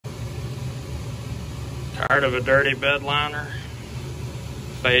Tired of a dirty bed liner,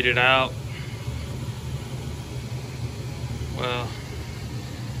 faded out. Well,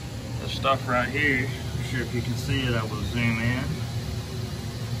 the stuff right here, I'm sure if you can see it, I will zoom in.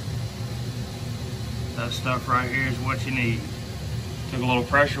 That stuff right here is what you need. Took a little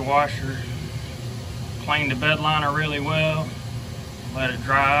pressure washer, cleaned the bed liner really well, let it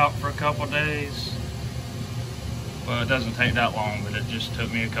dry out for a couple days. Well, it doesn't take that long, but it just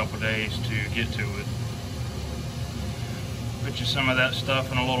took me a couple days to get to it. Put you some of that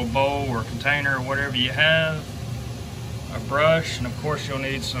stuff in a little bowl or container or whatever you have. A brush, and of course you'll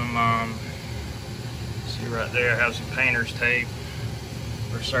need some, see right there, I have some painter's tape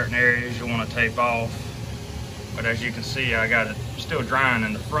for certain areas you want to tape off. But as you can see, I got it still drying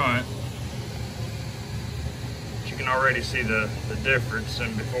in the front. But you can already see the difference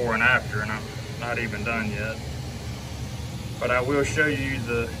in before and after, and I'm not even done yet. But I will show you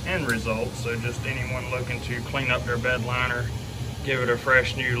the end result, so just anyone looking to clean up their bed liner, give it a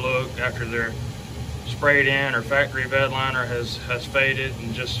fresh new look after their sprayed in or factory bed liner has faded,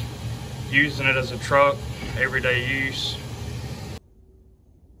 and just using it as a truck, everyday use.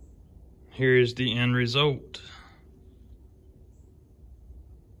 Here is the end result.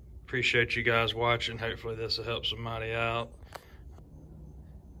 Appreciate you guys watching. Hopefully this will help somebody out.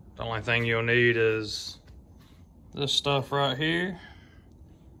 The only thing you'll need is this stuff right here.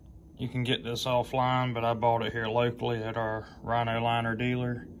 You can get this offline, but I bought it here locally at our Rhino liner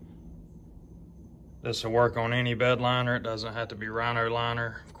dealer. This will work on any bed liner. It doesn't have to be Rhino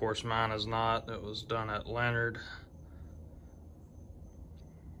liner. Of course, mine is not. It was done at Leonard.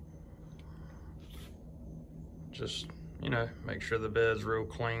 Just, you know, make sure the bed's real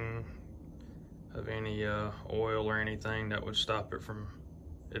clean of any oil or anything that would stop it from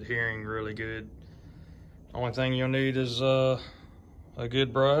adhering really good. Only thing you'll need is a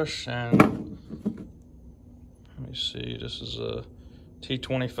good brush, and let me see, this is a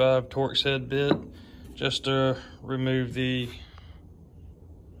T25 Torx head bit, just to remove the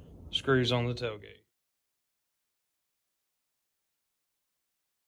screws on the tailgate.